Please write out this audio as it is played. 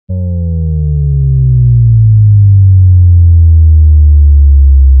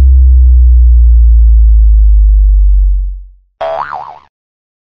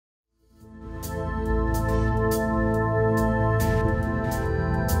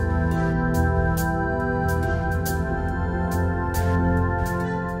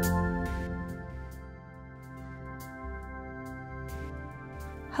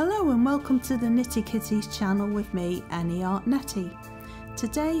and welcome to the Knitty Kitties channel with me, Any Art Netty.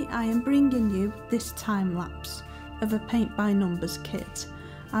 Today I am bringing you this time lapse of a paint by numbers kit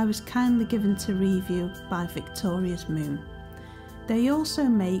I was kindly given to review by Victoria's Moon. They also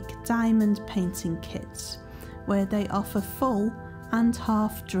make diamond painting kits where they offer full and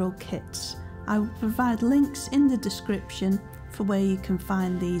half drill kits. I will provide links in the description for where you can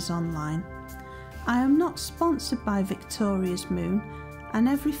find these online. I am not sponsored by Victoria's Moon, and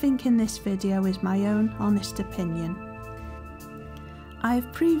everything in this video is my own honest opinion. I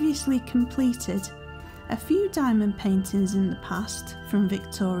have previously completed a few diamond paintings in the past from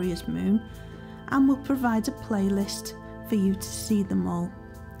Victoria's Moon and will provide a playlist for you to see them all.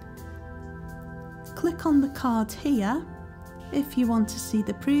 Click on the card here if you want to see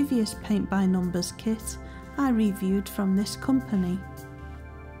the previous paint by numbers kit I reviewed from this company.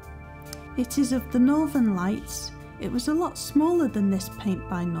 It is of the Northern Lights. It was a lot smaller than this paint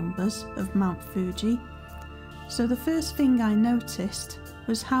by numbers of Mount Fuji, so the first thing I noticed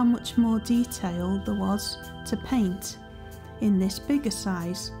was how much more detail there was to paint in this bigger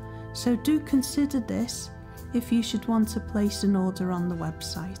size, so do consider this if you should want to place an order on the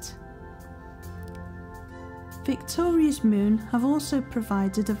website. Victoria's Moon have also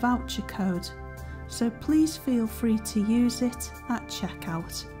provided a voucher code, so please feel free to use it at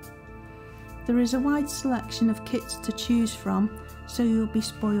checkout. There is a wide selection of kits to choose from, so you'll be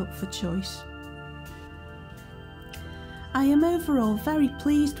spoilt for choice. I am overall very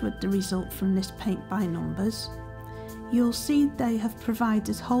pleased with the result from this paint by numbers. You'll see they have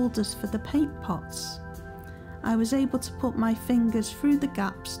provided holders for the paint pots. I was able to put my fingers through the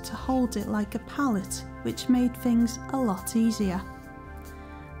gaps to hold it like a palette, which made things a lot easier.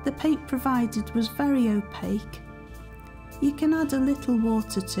 The paint provided was very opaque. You can add a little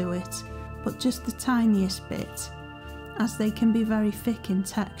water to it, but just the tiniest bit, as they can be very thick in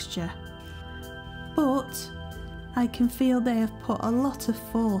texture. But I can feel they have put a lot of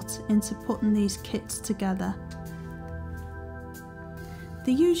thought into putting these kits together.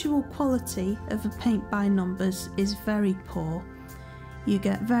 The usual quality of a paint by numbers is very poor. You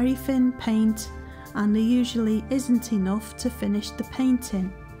get very thin paint and there usually isn't enough to finish the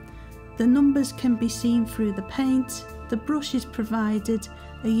painting. The numbers can be seen through the paint, the brushes provided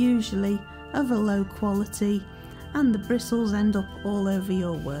are usually of a low quality, and the bristles end up all over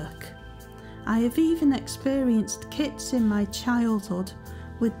your work. I have even experienced kits in my childhood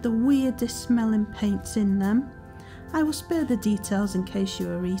with the weirdest smelling paints in them. I will spare the details in case you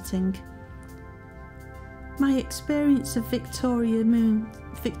are eating. My experience of Victoria's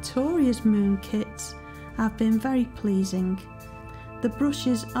Moon kits have been very pleasing. The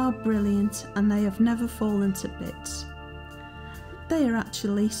brushes are brilliant and they have never fallen to bits. They are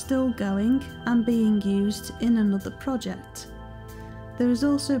actually still going and being used in another project. There has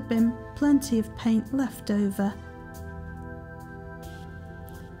also been plenty of paint left over.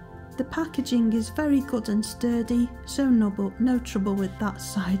 The packaging is very good and sturdy, so no trouble with that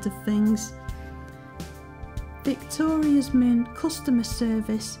side of things. Victoria's Moon customer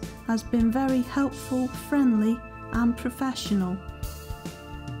service has been very helpful, friendly and professional.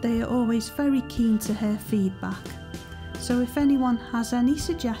 They are always very keen to hear feedback. So if anyone has any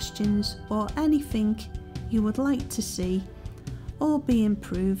suggestions or anything you would like to see or be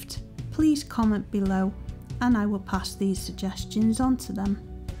improved, please comment below and I will pass these suggestions on to them.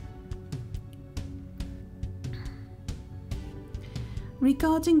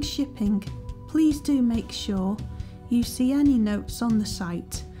 Regarding shipping, please do make sure you see any notes on the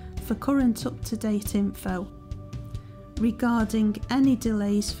site for current up-to-date info regarding any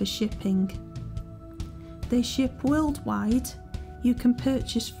delays for shipping. They ship worldwide. You can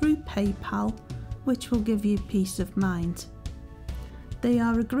purchase through PayPal, which will give you peace of mind. They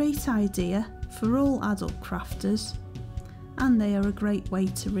are a great idea for all adult crafters and they are a great way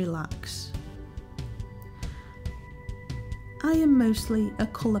to relax. I am mostly a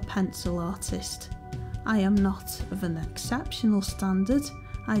colour pencil artist. I am not of an exceptional standard,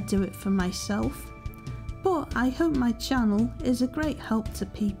 I do it for myself, but I hope my channel is a great help to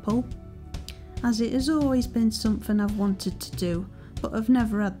people, as it has always been something I've wanted to do but I've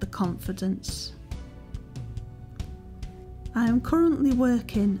never had the confidence. I am currently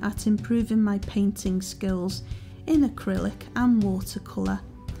working at improving my painting skills in acrylic and watercolour,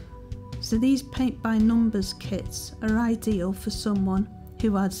 so these paint by numbers kits are ideal for someone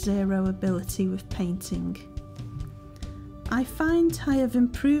who has zero ability with painting. I find I have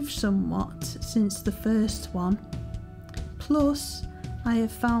improved somewhat since the first one, plus I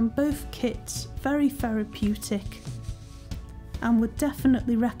have found both kits very therapeutic and would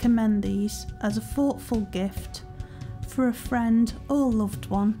definitely recommend these as a thoughtful gift for a friend or loved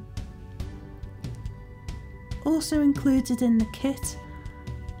one Also included in the kit,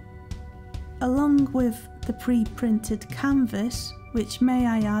 along with the pre-printed canvas, which may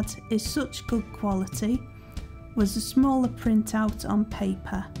I add is such good quality, was a smaller printout on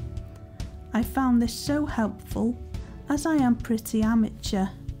paper. I found this so helpful as I am pretty amateur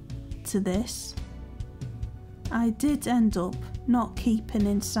to this. I did end up not keeping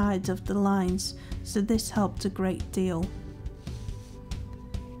inside of the lines, so this helped a great deal.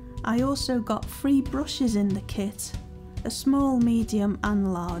 I also got 3 brushes in the kit, a small, medium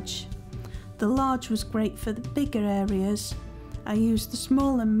and large. The large was great for the bigger areas. I used the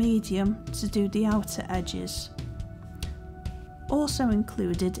small and medium to do the outer edges. Also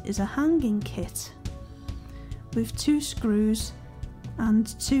included is a hanging kit with 2 screws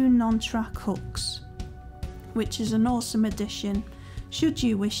and 2 non-track hooks, which is an awesome addition should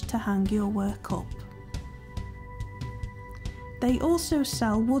you wish to hang your work up. They also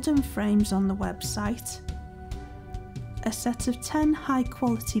sell wooden frames on the website, a set of 10 high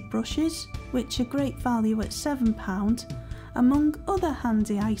quality brushes, which are great value at £7, among other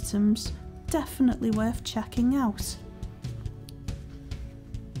handy items definitely worth checking out.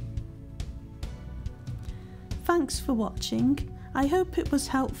 Thanks for watching. I hope it was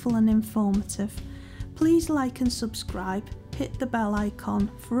helpful and informative. Please like and subscribe, hit the bell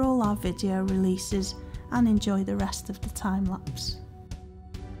icon for all our video releases, and enjoy the rest of the time lapse.